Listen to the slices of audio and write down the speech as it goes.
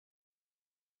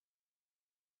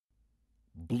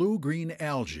Blue-green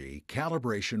algae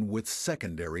calibration with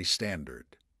secondary standard.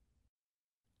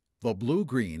 The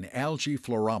blue-green algae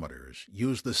fluorometers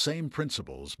use the same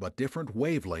principles but different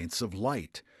wavelengths of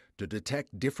light to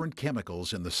detect different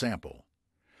chemicals in the sample.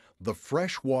 The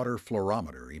freshwater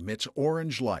fluorometer emits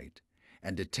orange light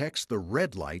and detects the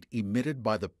red light emitted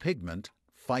by the pigment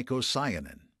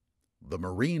phycocyanin. The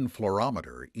marine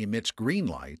fluorometer emits green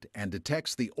light and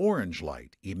detects the orange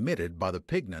light emitted by the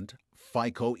pigment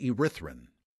phycoerythrin.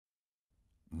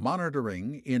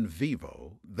 Monitoring in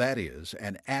vivo, that is,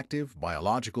 an active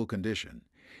biological condition,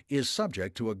 is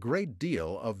subject to a great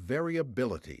deal of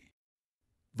variability.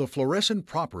 The fluorescent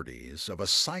properties of a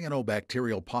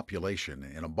cyanobacterial population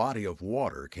in a body of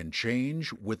water can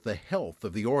change with the health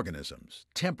of the organisms,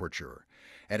 temperature,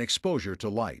 and exposure to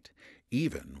light,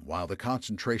 even while the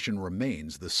concentration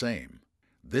remains the same.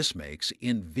 This makes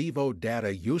in vivo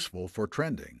data useful for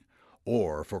trending,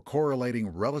 or for correlating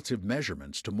relative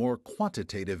measurements to more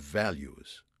quantitative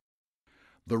values.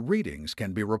 The readings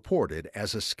can be reported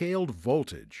as a scaled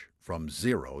voltage from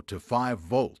 0 to 5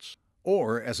 volts,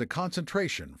 or as a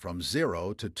concentration from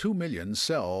 0 to 2 million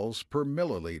cells per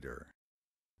milliliter.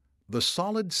 The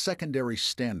solid secondary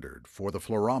standard for the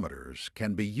fluorometers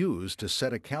can be used to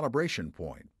set a calibration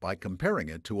point by comparing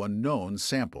it to a known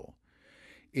sample.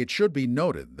 It should be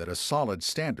noted that a solid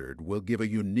standard will give a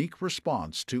unique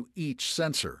response to each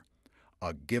sensor.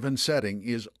 A given setting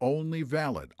is only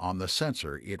valid on the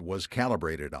sensor it was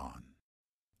calibrated on.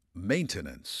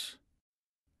 Maintenance.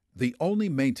 The only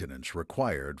maintenance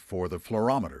required for the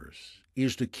fluorometers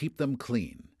is to keep them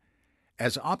clean.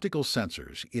 As optical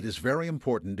sensors, it is very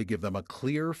important to give them a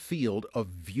clear field of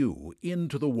view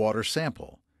into the water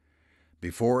sample.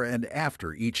 Before and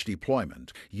after each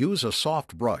deployment, use a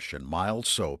soft brush and mild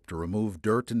soap to remove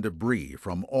dirt and debris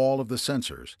from all of the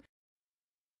sensors.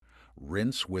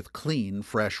 Rinse with clean,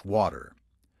 fresh water.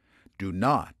 Do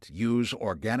not use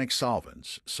organic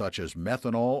solvents such as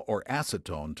methanol or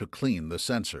acetone to clean the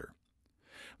sensor.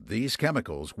 These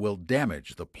chemicals will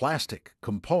damage the plastic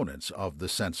components of the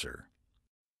sensor.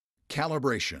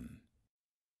 Calibration.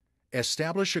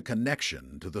 Establish a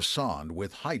connection to the sonde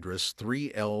with Hydrus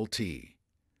 3LT.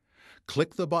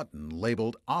 Click the button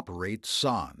labeled Operate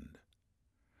Sonde.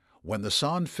 When the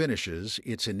sonde finishes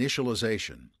its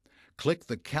initialization, click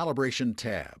the Calibration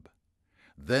tab.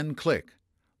 Then click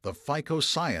the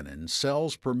Phycocyanin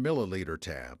cells per milliliter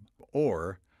tab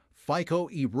or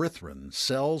Phycoerythrin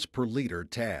cells per liter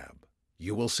tab.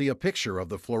 You will see a picture of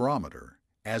the fluorometer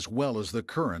as well as the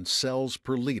current cells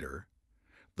per liter,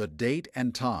 the date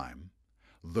and time,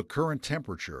 the current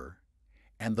temperature,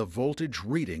 and the voltage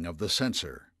reading of the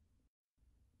sensor.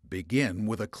 Begin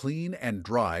with a clean and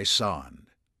dry sonde.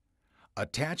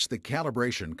 Attach the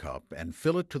calibration cup and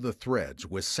fill it to the threads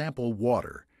with sample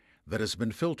water that has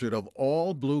been filtered of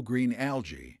all blue-green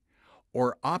algae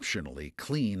or optionally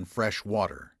clean fresh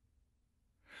water.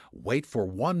 Wait for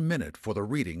 1 minute for the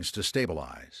readings to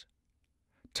stabilize.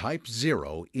 Type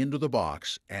 0 into the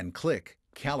box and click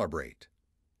Calibrate.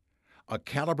 A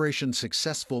calibration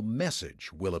successful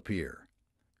message will appear.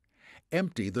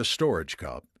 Empty the storage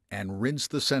cup and rinse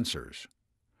the sensors.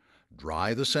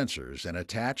 Dry the sensors and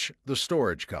attach the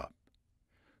storage cup.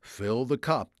 Fill the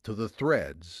cup to the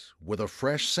threads with a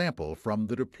fresh sample from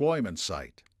the deployment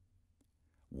site.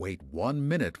 Wait 1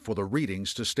 minute for the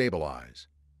readings to stabilize.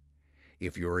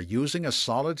 If you are using a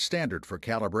solid standard for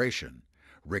calibration,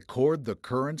 record the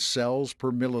current cells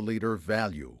per milliliter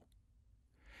value.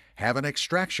 Have an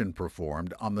extraction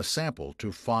performed on the sample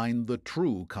to find the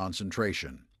true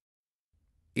concentration.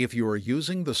 If you are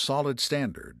using the solid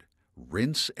standard,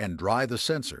 rinse and dry the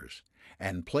sensors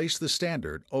and place the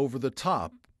standard over the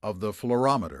top of the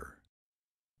fluorometer.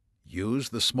 Use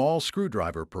the small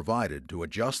screwdriver provided to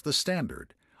adjust the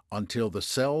standard until the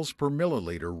cells per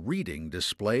milliliter reading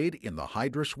displayed in the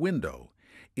Hydrus window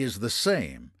is the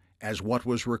same as what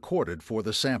was recorded for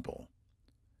the sample.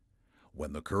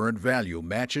 When the current value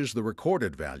matches the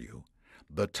recorded value,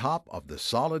 the top of the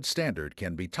solid standard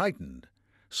can be tightened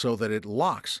so that it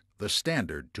locks the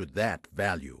standard to that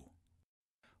value.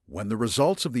 When the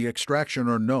results of the extraction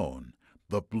are known,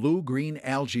 the blue-green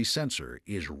algae sensor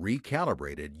is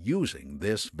recalibrated using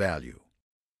this value.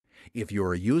 If you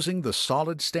are using the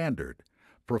solid standard,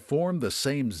 perform the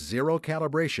same zero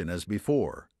calibration as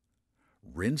before.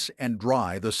 Rinse and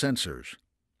dry the sensors.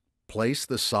 Place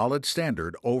the solid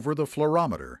standard over the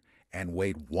fluorometer and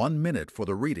wait 1 minute for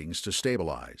the readings to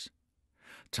stabilize.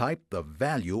 Type the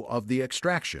value of the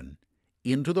extraction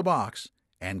into the box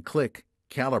and click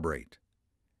Calibrate.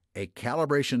 A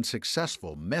calibration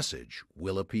successful message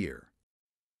will appear.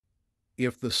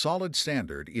 If the solid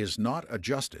standard is not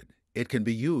adjusted, It can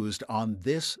be used on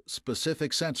this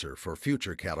specific sensor for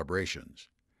future calibrations.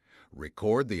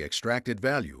 Record the extracted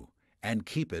value and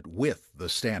keep it with the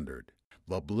standard.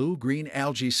 The blue-green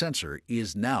algae sensor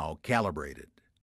is now calibrated.